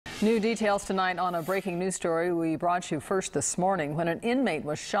New details tonight on a breaking news story we brought you first this morning when an inmate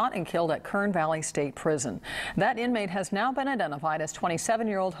was shot and killed at Kern Valley State Prison. That inmate has now been identified as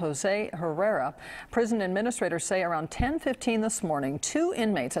 27-year-old Jose Herrera. Prison administrators say around 10:15 this morning, two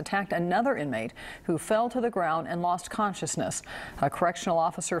inmates attacked another inmate who fell to the ground and lost consciousness. A correctional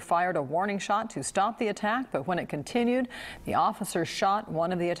officer fired a warning shot to stop the attack, but when it continued, the officer shot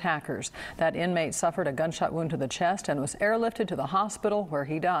one of the attackers. That inmate suffered a gunshot wound to the chest and was airlifted to the hospital where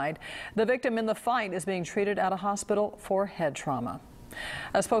he died. The victim in the fight is being treated at a hospital for head trauma.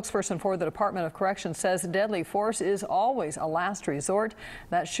 A spokesperson for the Department of Corrections says deadly force is always a last resort.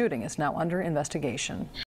 That shooting is now under investigation.